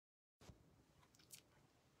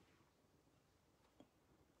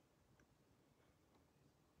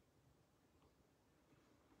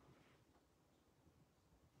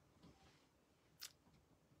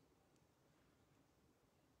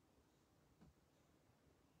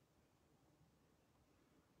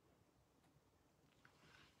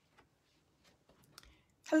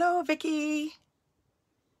Hello, Vicky.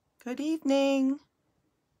 Good evening.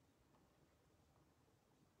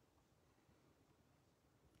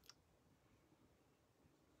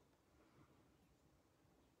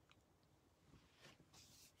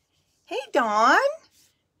 Hey, Dawn.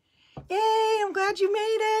 Yay, I'm glad you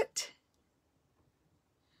made it.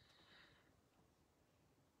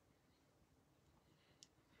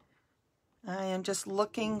 I am just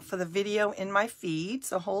looking for the video in my feed,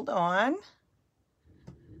 so hold on.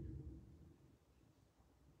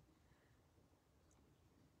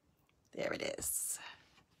 There it is.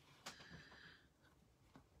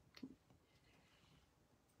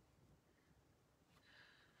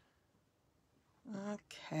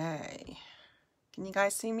 Okay. Can you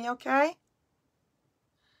guys see me okay?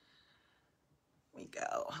 Here we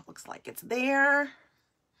go. Looks like it's there.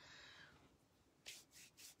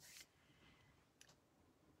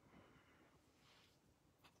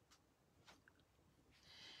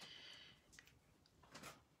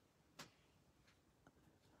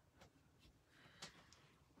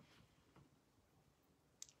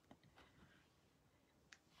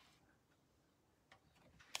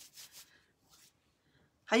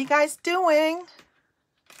 How you guys doing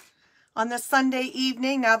on this Sunday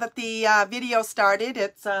evening? Now that the video started,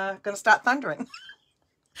 it's going to start thundering.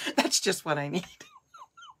 That's just what I need.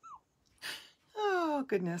 Oh,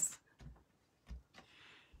 goodness.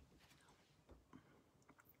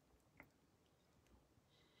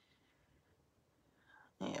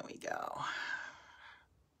 There we go.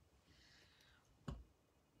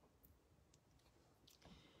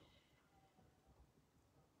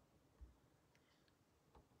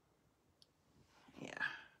 Yeah.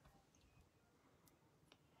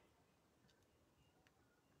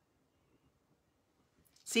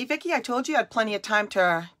 See, Vicky, I told you I had plenty of time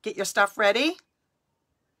to get your stuff ready.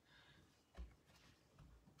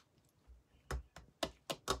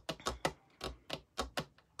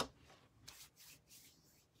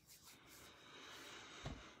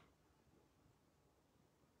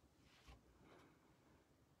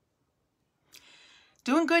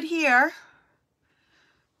 Doing good here.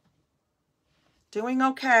 Doing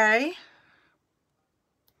okay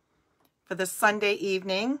for this Sunday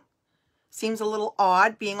evening. Seems a little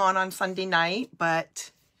odd being on Sunday night,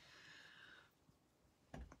 but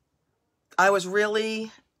I was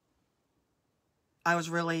really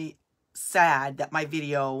sad that my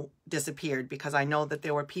video disappeared, because I know that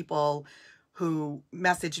there were people who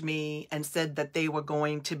messaged me and said that they were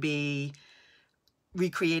going to be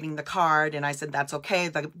recreating the card, and I said that's okay,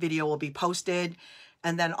 the video will be posted.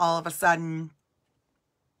 And then all of a sudden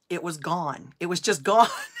it was gone. It was just gone.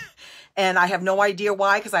 And I have no idea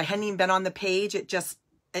why, because I hadn't even been on the page.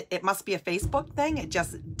 It must be a Facebook thing. It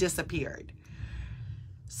just disappeared.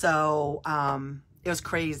 So it was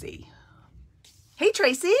crazy. Hey,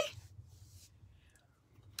 Tracy.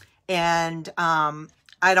 And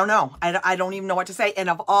I don't know. I don't even know what to say. And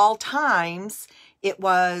of all times, it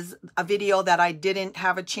was a video that I didn't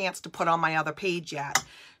have a chance to put on my other page yet.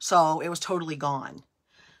 So it was totally gone.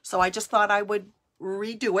 So I just thought I would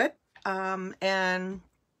redo it. And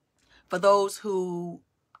for those who,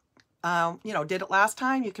 did it last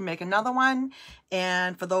time, you can make another one.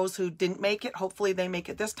 And for those who didn't make it, hopefully they make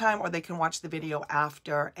it this time, or they can watch the video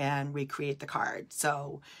after and recreate the card.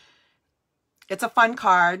 So it's a fun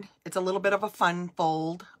card. It's a little bit of a fun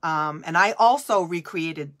fold. And I also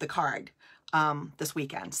recreated the card this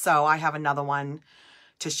weekend. So I have another one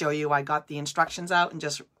to show you. I got the instructions out and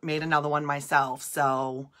just made another one myself.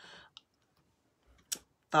 So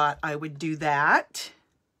thought I would do that.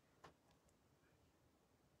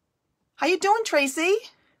 How you doing, Tracy?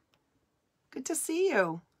 Good to see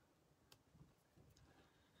you.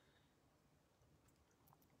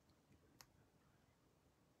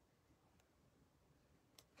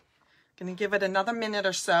 Gonna give it another minute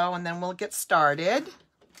or so and then we'll get started.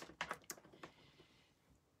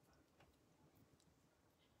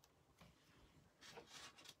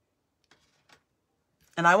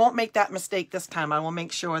 And I won't make that mistake this time. I will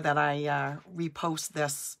make sure that I repost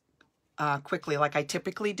this quickly like I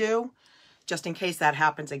typically do, just in case that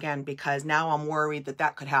happens again, because now I'm worried that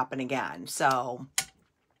that could happen again. So,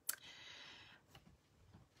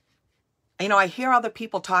 I hear other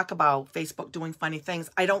people talk about Facebook doing funny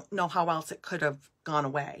things. I don't know how else it could have gone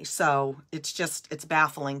away. So it's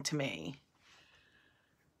baffling to me.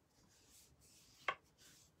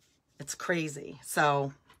 It's crazy.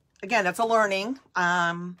 So again, it's a learning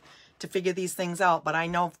to figure these things out, but I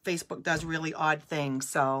know Facebook does really odd things.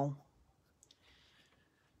 So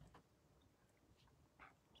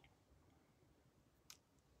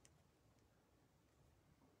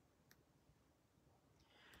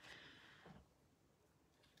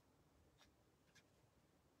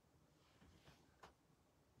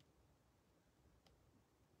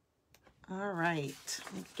All right,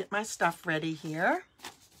 let me get my stuff ready here.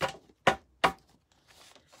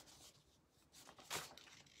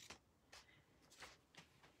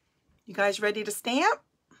 You guys ready to stamp?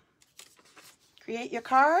 Create your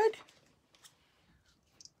card?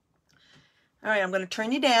 All right, I'm going to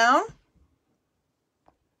turn you down.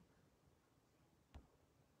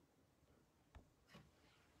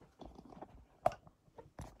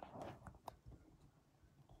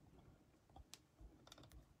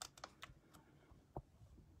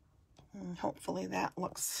 And hopefully that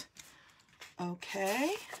looks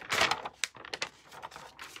okay.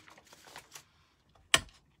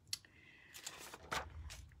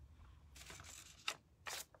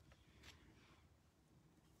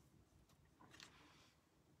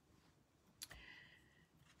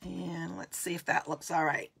 And let's see if that looks all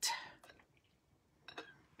right.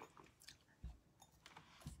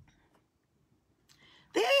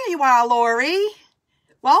 There you are, Lori.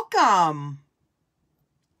 Welcome.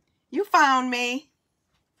 You found me.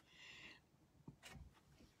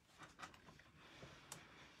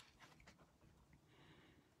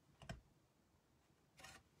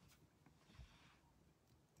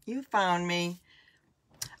 You found me.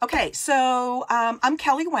 Okay, so I'm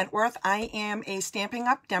Kelly Wentworth. I am a Stampin'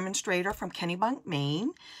 Up! Demonstrator from Kennebunk,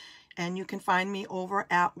 Maine. And you can find me over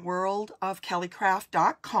at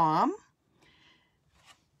worldofkellycraft.com.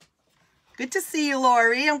 Good to see you,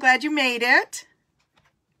 Lori. I'm glad you made it.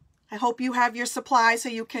 I hope you have your supplies so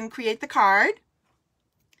you can create the card.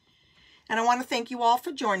 And I want to thank you all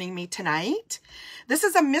for joining me tonight. This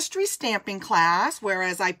is a mystery stamping class,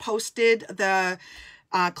 whereas I posted the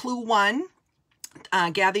Clue 1,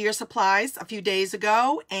 Gather Your Supplies, a few days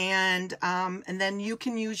ago. And then you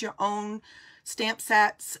can use your own stamp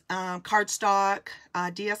sets, cardstock,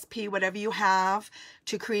 DSP, whatever you have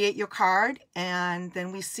to create your card. And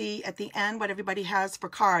then we see at the end what everybody has for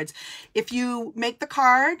cards. If you make the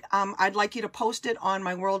card, I'd like you to post it on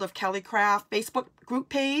my World of Kelly Craft Facebook group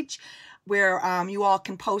page, where you all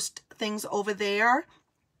can post things over there.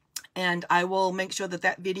 And I will make sure that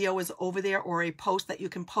that video is over there, or a post that you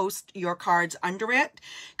can post your cards under it,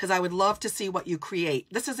 because I would love to see what you create.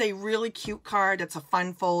 This is a really cute card. It's a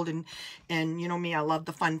fun fold, and you know me, I love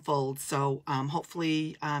the fun folds. So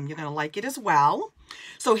hopefully you're going to like it as well.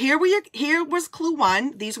 So here was Clue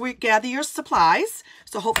 1. These were Gather Your Supplies.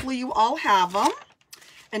 So hopefully you all have them.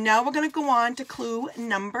 And now we're going to go on to Clue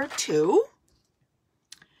number 2.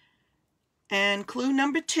 And Clue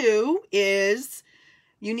number 2 is,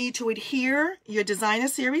 you need to adhere your Designer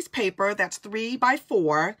Series paper, that's 3 by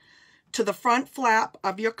 4, to the front flap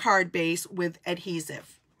of your card base with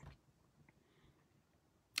adhesive.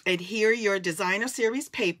 Adhere your Designer Series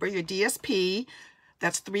paper, your DSP,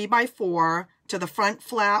 that's 3 by 4, to the front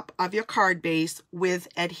flap of your card base with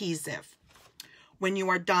adhesive. When you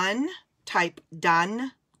are done, type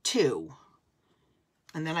Done 2.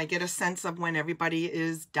 And then I get a sense of when everybody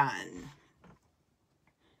is done.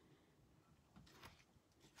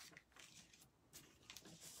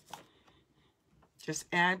 Just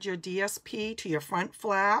add your DSP to your front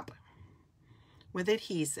flap with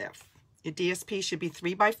adhesive. Your DSP should be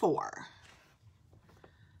 3 by 4.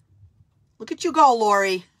 Look at you go,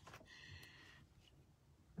 Lori.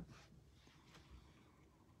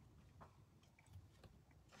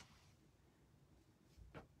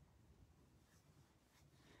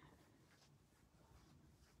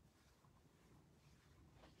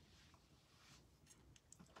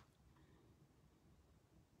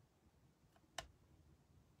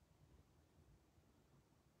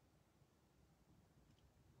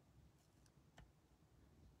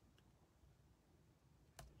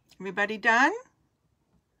 Everybody done?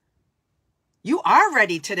 You are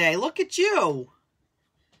ready today. Look at you.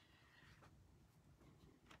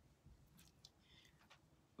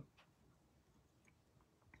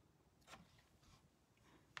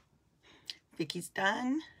 Vicky's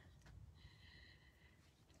done.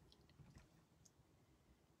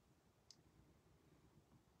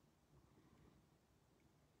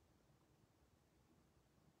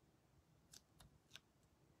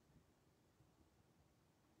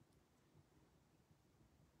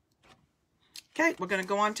 Okay, we're going to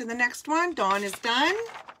go on to the next one. Dawn is done.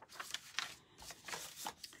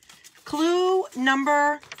 Clue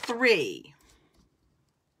number 3.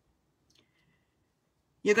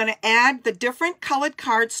 You're going to add the different colored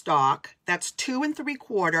cardstock, that's 2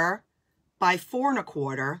 3/4 by 4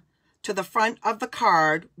 1/4, to the front of the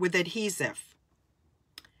card with adhesive.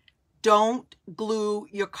 Don't glue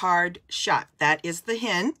your card shut. That is the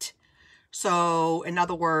hint. So, in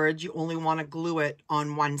other words, you only want to glue it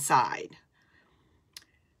on one side.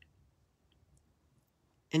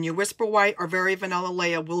 And your Whisper White or Very Vanilla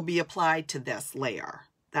layer will be applied to this layer.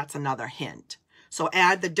 That's another hint. So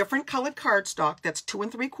add the different colored cardstock that's 2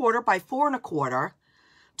 3/4 by 4 1/4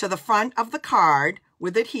 to the front of the card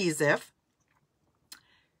with adhesive.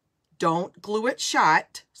 Don't glue it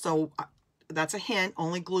shut. So that's a hint.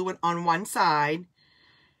 Only glue it on one side.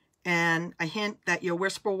 And a hint that your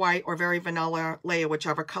Whisper White or Very Vanilla layer,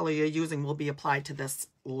 whichever color you're using, will be applied to this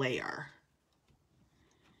layer.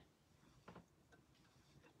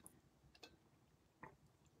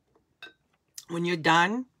 When you're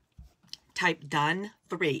done, type done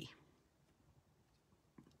 3.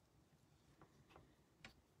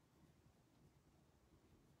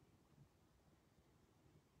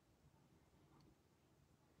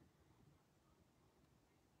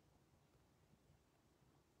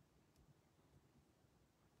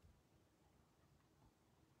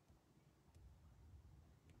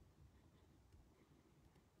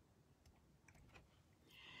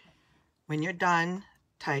 When you're done,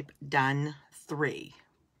 type done 3.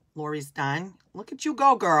 Lori's done. Look at you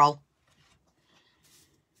go, girl.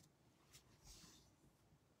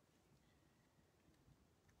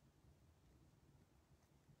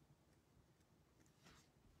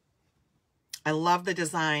 I love the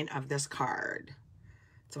design of this card.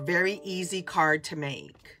 It's a very easy card to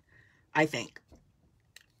make, I think.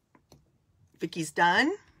 Vicky's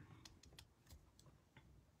done.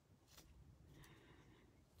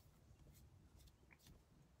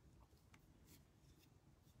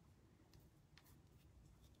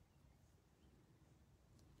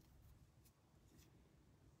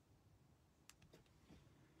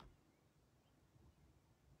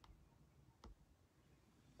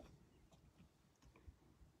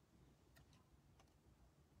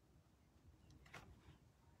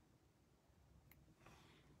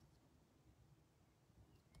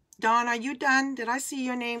 Dawn, are you done? Did I see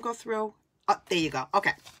your name go through? Oh, there you go.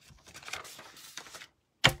 Okay.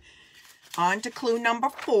 On to clue number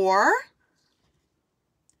 4.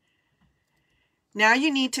 Now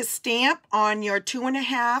you need to stamp on your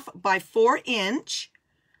 2.5 by 4 inch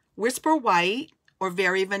Whisper White or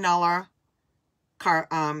Very Vanilla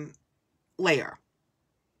layer.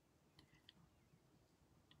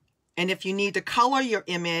 And if you need to color your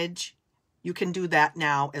image, you can do that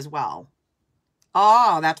now as well.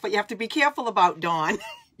 Oh, that's what you have to be careful about, Dawn.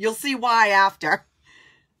 You'll see why after.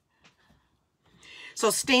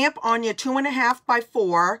 So stamp on your 2.5 by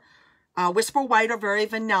 4 Whisper White or Very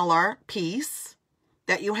Vanilla piece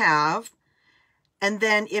that you have. And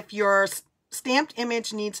then if your stamped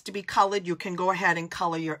image needs to be colored, you can go ahead and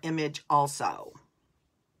color your image also.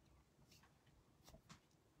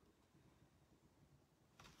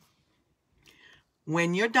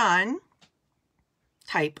 When you're done,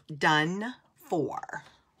 type done 4.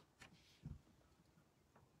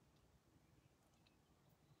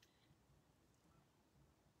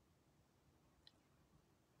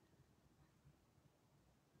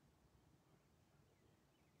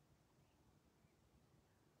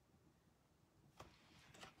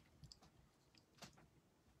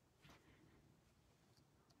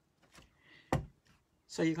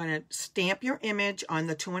 So you're going to stamp your image on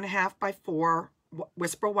the 2.5 by 4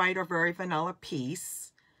 Whisper White or Very Vanilla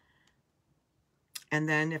piece. And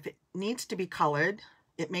then if it needs to be colored,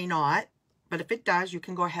 it may not, but if it does, you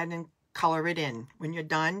can go ahead and color it in. When you're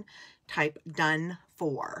done, type done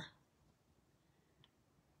 4.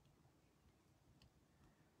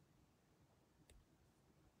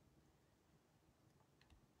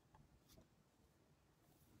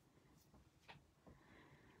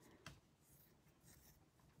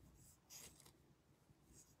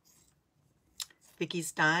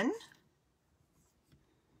 Vicky's done.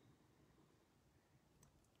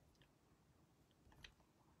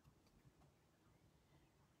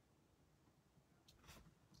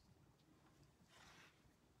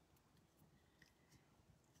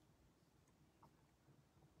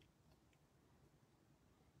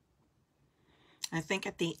 I think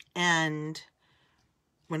at the end,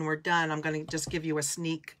 when we're done, I'm going to just give you a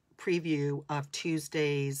sneak preview of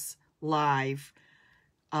Tuesday's live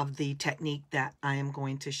of the technique that I am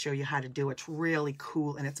going to show you how to do. It's really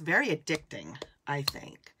cool and it's very addicting, I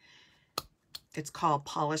think. It's called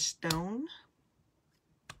Polished Stone.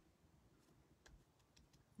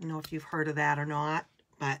 I don't know if you've heard of that or not,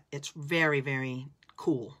 but it's very, very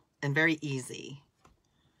cool and very easy.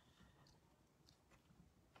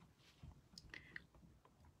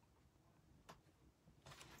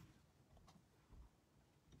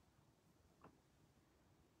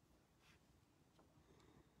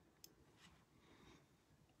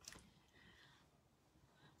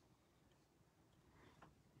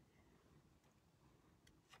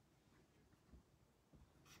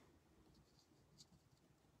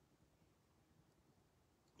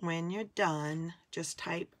 When you're done, just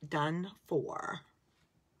type done for.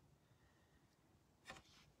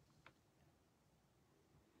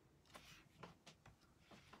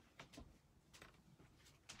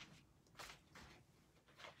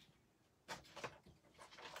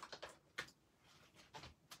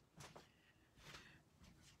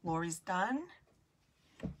 Lori's done.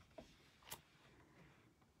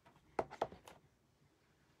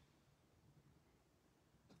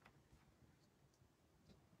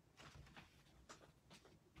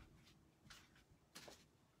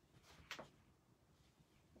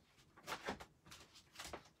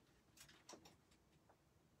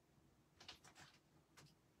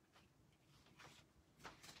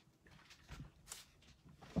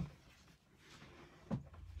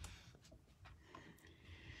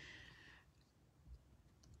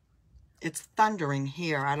 It's thundering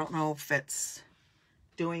here. I don't know if it's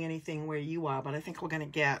doing anything where you are, but I think we're going to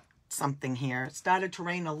get something here. It started to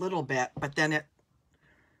rain a little bit, but then it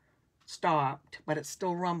stopped, but it's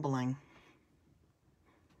still rumbling.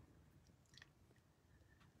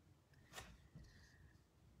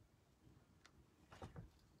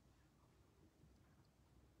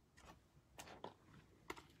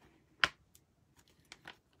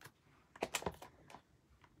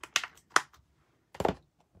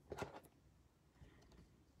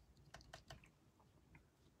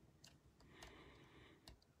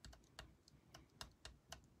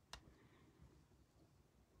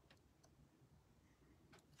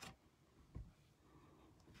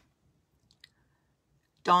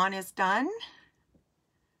 Dawn is done.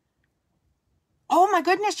 Oh my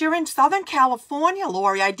goodness, you're in Southern California,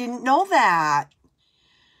 Lori. I didn't know that.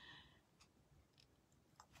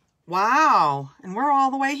 Wow. And we're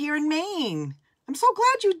all the way here in Maine. I'm so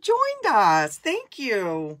glad you joined us. Thank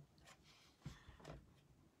you.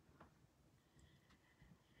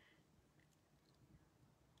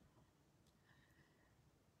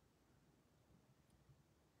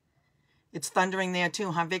 It's thundering there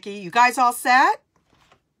too, huh, Vicki? You guys all set?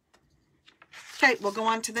 Okay, we'll go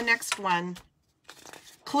on to the next one.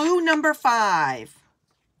 Clue number 5.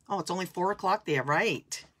 Oh, it's only 4 o'clock there,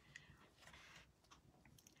 right?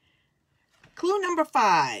 Clue number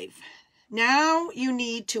 5. Now you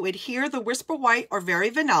need to adhere the Whisper White or Very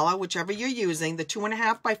Vanilla, whichever you're using, the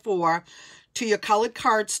 2.5 by 4, to your colored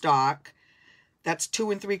cardstock. That's 2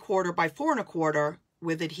 3/4 by 4 1/4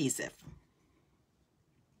 with adhesive.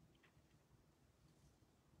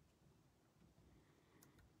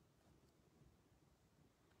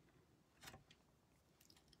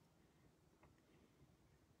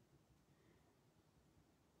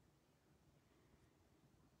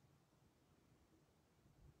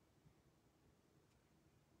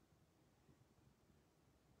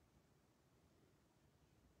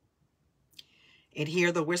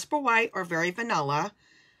 Adhere the Whisper White or Very Vanilla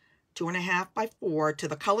 2.5 by 4 to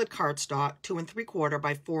the colored cardstock 2 3/4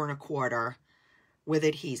 by 4 1/4 with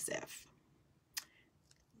adhesive.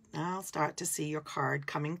 Now I'll start to see your card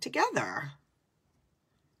coming together.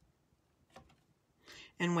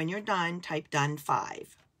 And when you're done, type done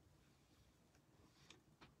 5.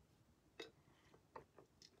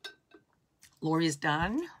 Lori's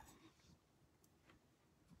done.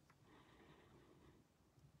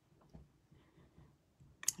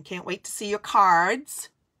 I can't wait to see your cards.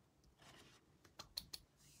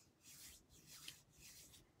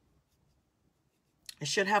 I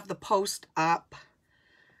should have the post up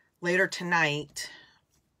later tonight.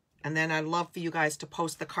 And then I'd love for you guys to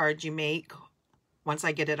post the cards you make once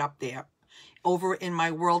I get it up there over in my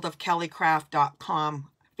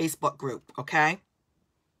worldofkellycraft.com Facebook group, okay?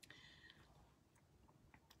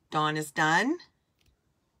 Dawn is done.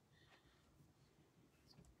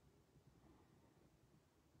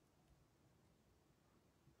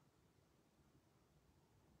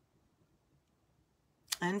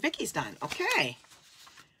 And Vicky's done. Okay.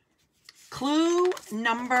 Clue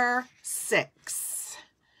number 6.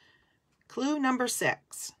 Clue number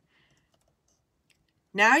 6.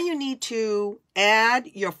 Now you need to add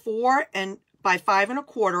your 4 by 5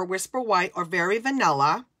 1/4 Whisper White or Very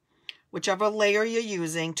Vanilla, whichever layer you're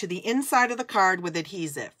using, to the inside of the card with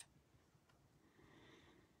adhesive.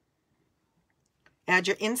 Add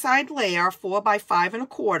your inside layer, 4 by 5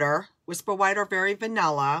 1/4 Whisper White or Very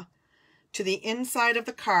Vanilla, to the inside of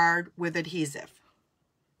the card with adhesive.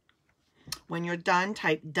 When you're done,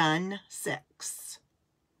 type done 6.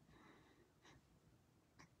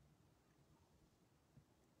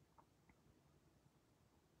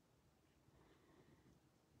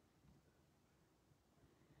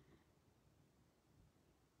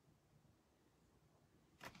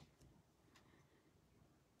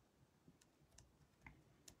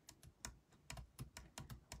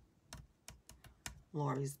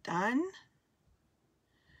 Lori's done.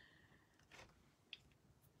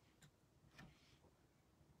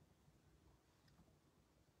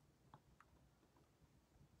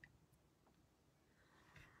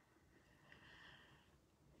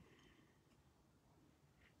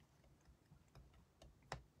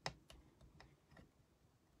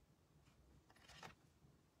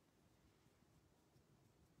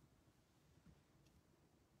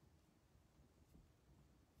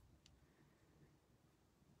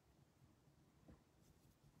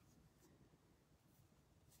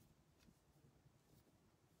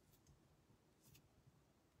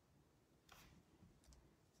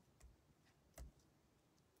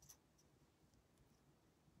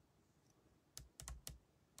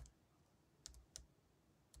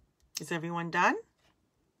 Is everyone done?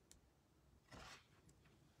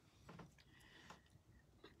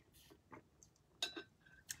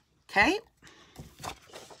 Okay.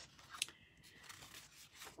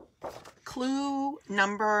 Clue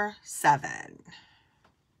number 7.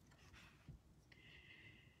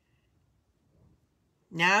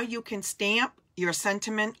 Now you can stamp your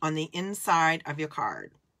sentiment on the inside of your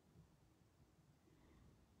card.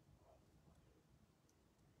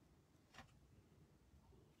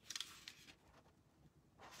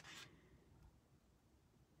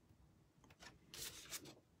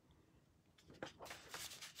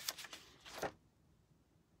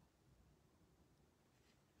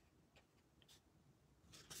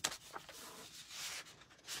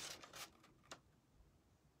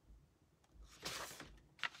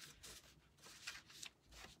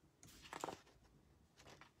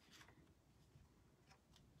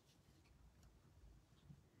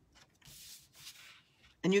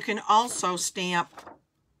 And you can also stamp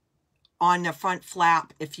on the front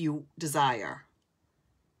flap if you desire.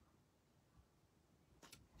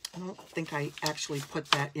 I don't think I actually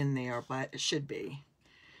put that in there, but it should be.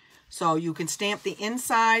 So you can stamp the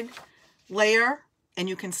inside layer, and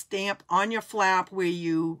you can stamp on your flap where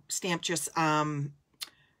you stamped your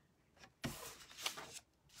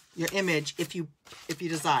image if you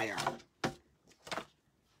desire.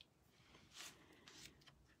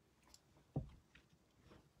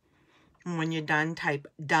 And when you're done, type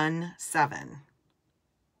done 7.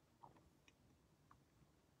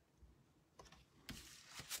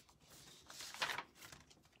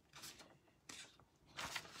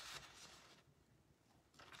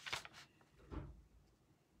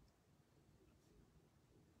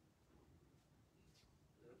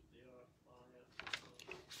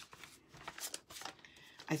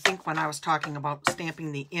 I think when I was talking about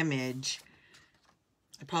stamping the image,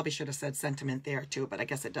 I probably should have said sentiment there too, but I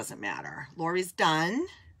guess it doesn't matter. Lori's done.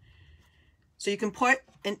 So you can put,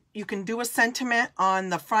 and you can do a sentiment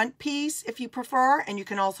on the front piece if you prefer, and you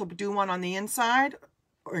can also do one on the inside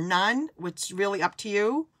or none, which is really up to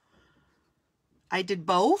you. I did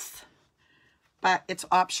both, but it's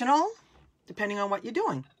optional depending on what you're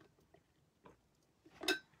doing.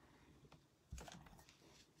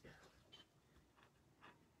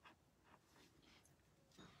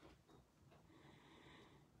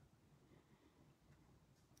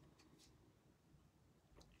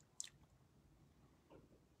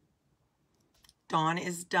 Dawn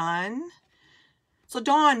is done. So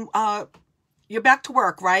Dawn, you're back to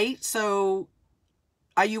work, right? So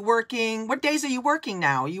are you working, what days are you working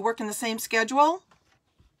now? Are you working the same schedule?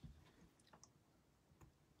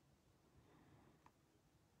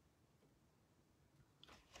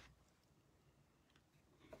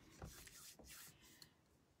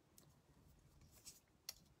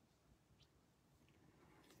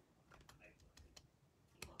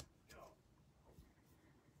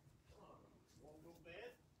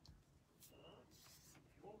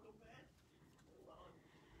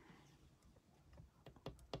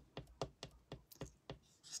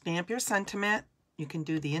 Stamp your sentiment. You can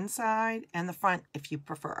do the inside and the front if you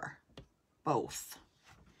prefer. Both.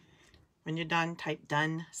 When you're done, type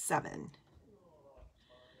done 7.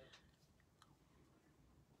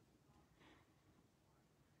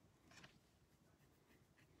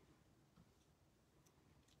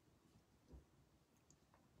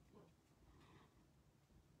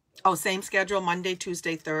 Oh, same schedule, Monday,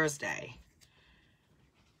 Tuesday, Thursday.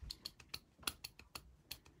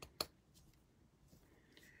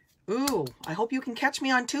 Ooh, I hope you can catch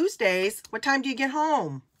me on Tuesdays. What time do you get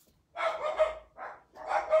home?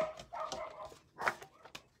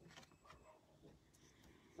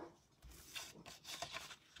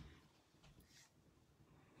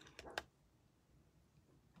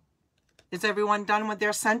 Is everyone done with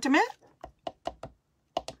their sentiment?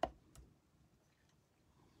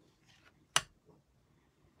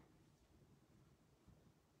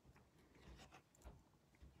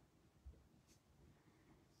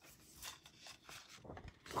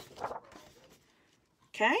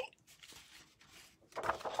 Okay.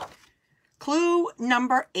 Clue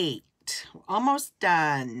number 8. We're almost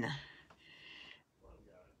done.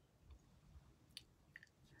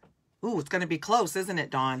 Ooh, it's going to be close, isn't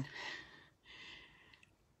it, Dawn?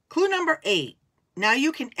 Clue number 8. Now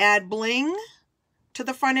you can add bling to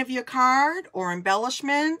the front of your card, or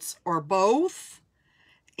embellishments, or both.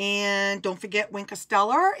 And don't forget Wink of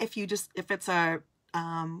Stellar if it's a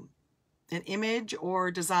an image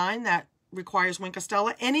or design that requires Wink of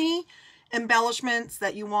Stellar. Any embellishments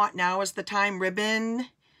that you want, now is the time. Ribbon,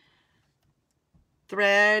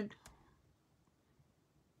 thread,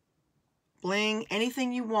 bling,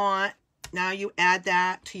 anything you want. Now you add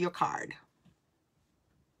that to your card.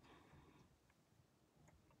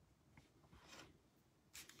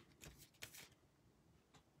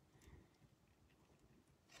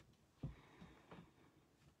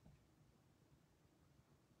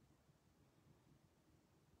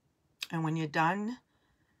 And when you're done,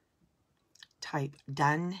 type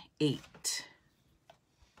done 8.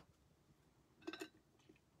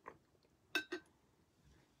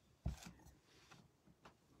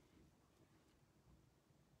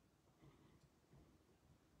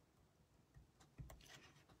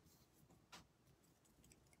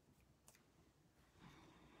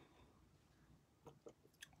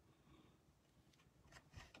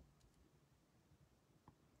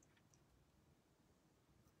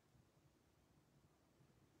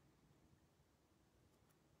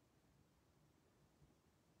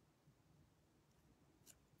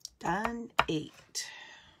 Done 8.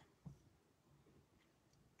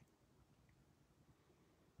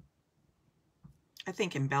 I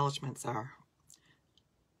think embellishments are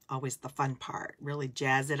always the fun part. Really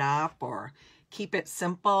jazz it up or keep it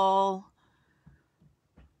simple.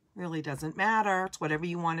 Really doesn't matter. It's whatever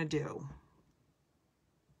you want to do.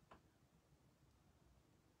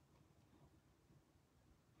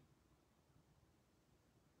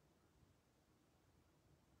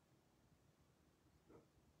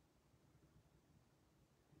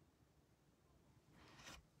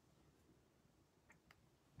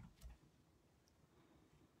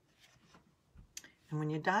 And when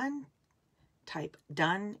you're done, type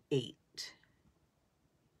done 8.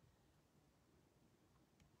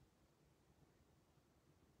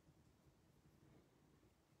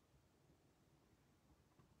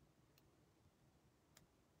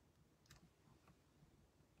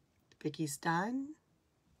 Vicky's done.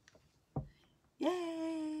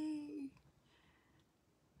 Yay!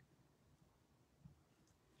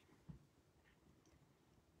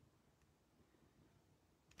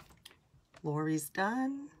 Lori's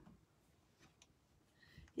done.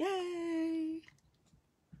 Yay!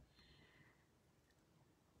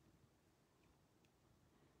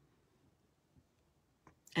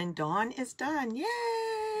 And Dawn is done. Yay!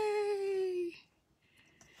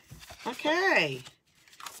 Okay.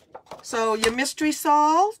 So your mystery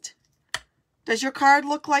solved. Does your card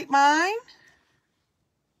look like mine?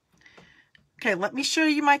 Okay, let me show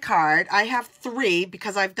you my card. I have 3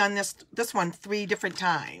 because I've done this one 3 different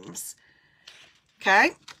times.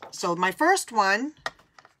 Okay, so my first one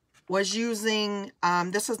was using,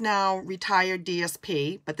 this is now retired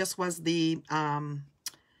DSP, but this was the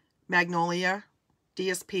Magnolia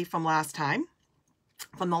DSP from last time,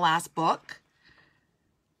 from the last book.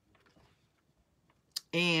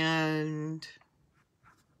 And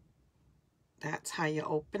that's how you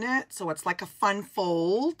open it. So it's like a fun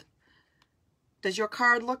fold. Does your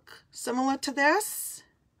card look similar to this?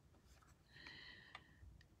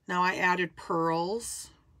 Now I added pearls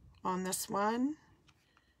on this one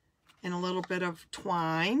and a little bit of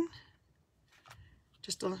twine,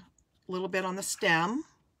 just a little bit on the stem.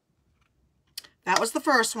 That was the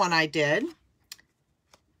first one I did.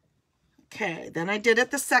 Okay, then I did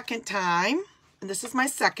it the second time, and this is my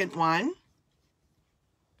second one.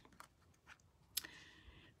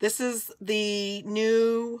 This is the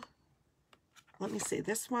new, let me see,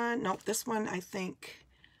 this one, nope, this one I think.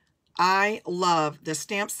 I love this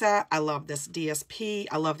stamp set. I love this DSP.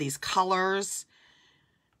 I love these colors.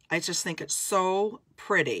 I just think it's so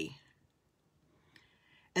pretty.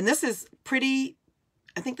 And this is Pretty,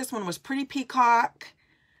 I think this one was Pretty Peacock.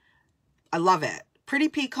 I love it. Pretty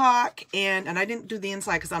Peacock, and I didn't do the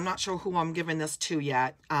inside because I'm not sure who I'm giving this to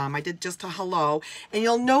yet. I did just a hello. And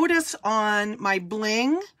you'll notice on my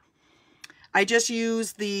bling, I just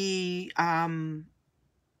used the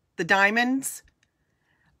diamonds,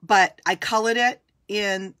 but I colored it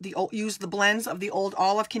in the old, used the blends of the Old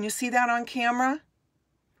Olive. Can you see that on camera?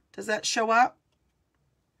 Does that show up?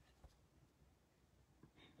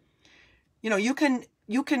 You know, you can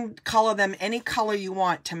color them any color you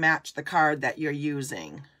want to match the card that you're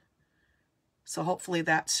using. So hopefully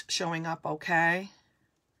that's showing up okay.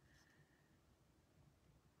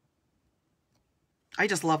 I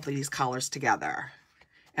just love these colors together.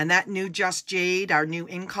 And that new Just Jade, our new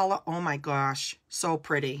in color, oh my gosh, so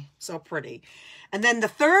pretty, so pretty. And then the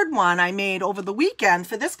third one I made over the weekend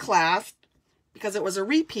for this class, because it was a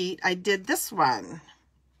repeat, I did this one.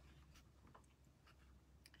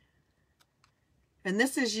 And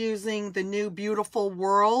this is using the new Beautiful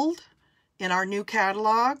World in our new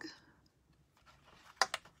catalog.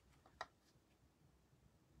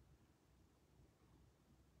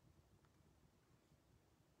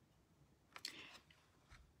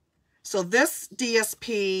 So this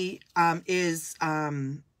DSP is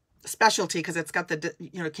specialty because it's got the,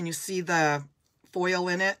 you know, can you see the foil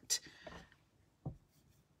in it?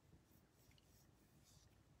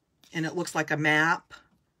 And it looks like a map.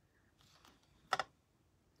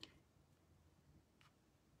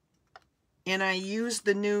 And I used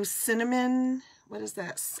the new cinnamon, what is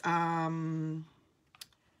that?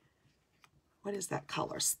 What is that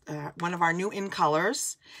color? One of our new in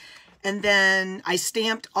colors. And then I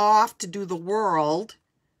stamped off to do the world.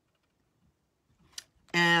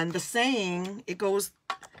 And the saying, it goes,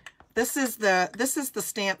 this is the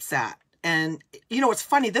stamp set. And you know, it's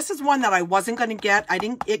funny, this is one that I wasn't going to get. I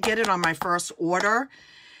didn't get it on my first order.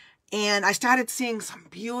 And I started seeing some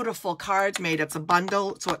beautiful cards made. It's a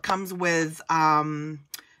bundle, so it comes with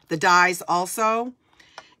the dies also.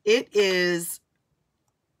 It is,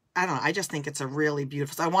 I don't know, I just think it's a really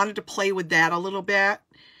beautiful. So I wanted to play with that a little bit.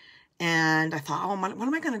 And I thought, oh, what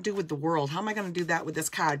am I going to do with the world? How am I going to do that with this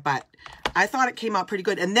card? But I thought it came out pretty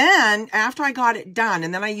good. And then after I got it done,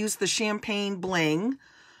 and then I used the champagne bling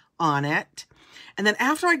on it. And then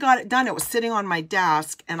after I got it done, it was sitting on my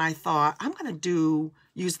desk. And I thought, I'm going to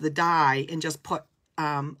use the die and just put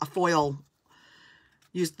a foil,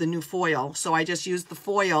 use the new foil. So I just used the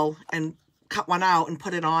foil and cut one out and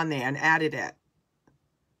put it on there and added it.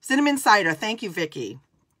 Cinnamon cider. Thank you, Vicki.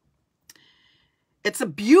 It's a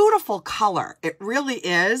beautiful color. It really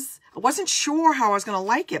is. I wasn't sure how I was going to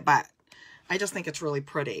like it, but I just think it's really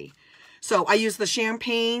pretty. So I used the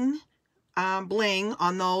champagne bling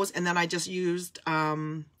on those, and then I just used, I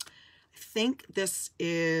think this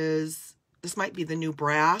might be the new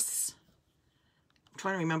brass. I'm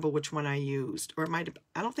trying to remember which one I used, or it might have,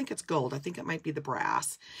 I don't think it's gold. I think it might be the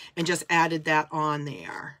brass, and just added that on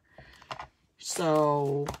there.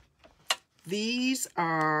 So these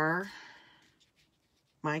are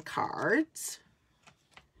my cards.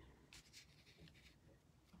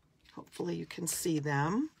 Hopefully you can see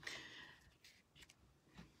them.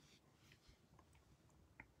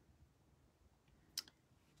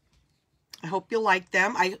 I hope you like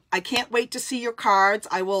them. I can't wait to see your cards.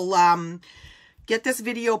 I will get this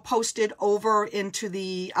video posted over into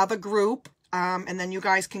the other group, and then you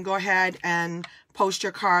guys can go ahead and post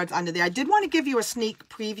your cards under there. I did want to give you a sneak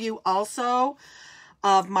preview also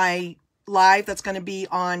of my live that's going to be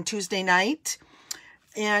on Tuesday night.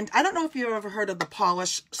 And I don't know if you've ever heard of the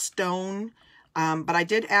polished stone, but I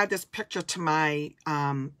did add this picture to my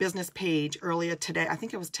business page earlier today. I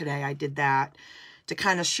think it was today I did that to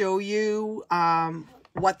kind of show you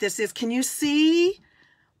what this is. Can you see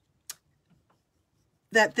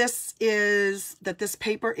that this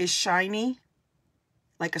paper is shiny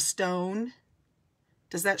like a stone?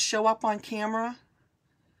 Does that show up on camera?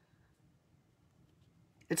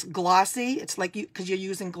 It's glossy. It's like because you're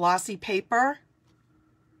using glossy paper.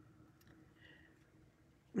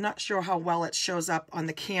 I'm not sure how well it shows up on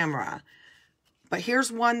the camera. But here's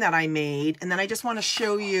one that I made. And then I just want to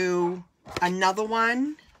show you another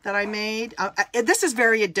one that I made. This is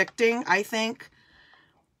very addicting, I think.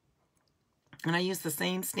 And I use the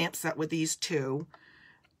same stamp set with these two.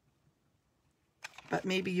 But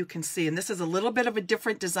maybe you can see. And this is a little bit of a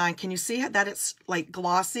different design. Can you see that it's like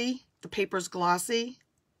glossy? The paper's glossy.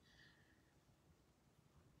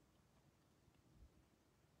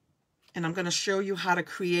 And I'm going to show you how to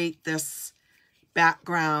create this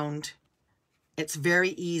background. It's very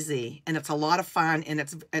easy, and it's a lot of fun, and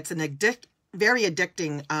it's an very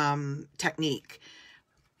addicting technique.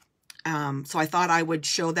 So I thought I would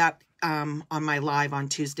show that on my live on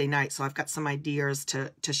Tuesday night. So I've got some ideas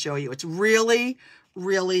to show you. It's really,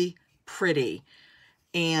 really pretty.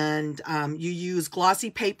 And you use glossy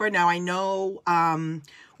paper. Now I know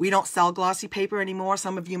we don't sell glossy paper anymore.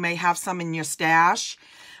 Some of you may have some in your stash.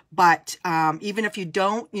 But even if you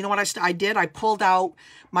don't, you know what I did? I pulled out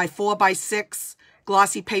my 4x6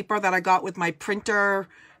 glossy paper that I got with my printer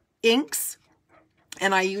inks.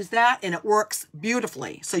 And I use that, and it works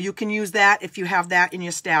beautifully. So you can use that if you have that in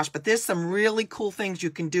your stash. But there's some really cool things you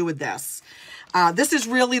can do with this. This is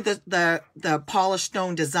really the polished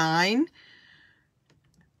stone design.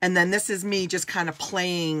 And then this is me just kind of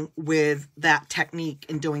playing with that technique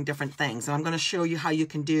and doing different things. And I'm going to show you how you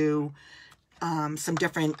can do some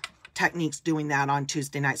different techniques doing that on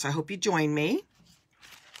Tuesday night. So I hope you join me.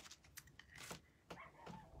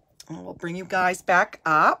 And we'll bring you guys back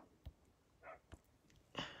up.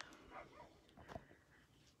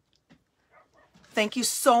 Thank you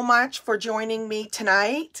so much for joining me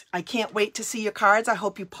tonight. I can't wait to see your cards. I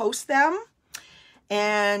hope you post them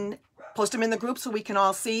and post them in the group so we can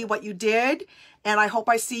all see what you did. And I hope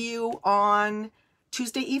I see you on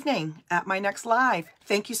Tuesday evening at my next live.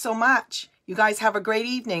 Thank you so much. You guys have a great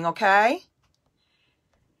evening, okay?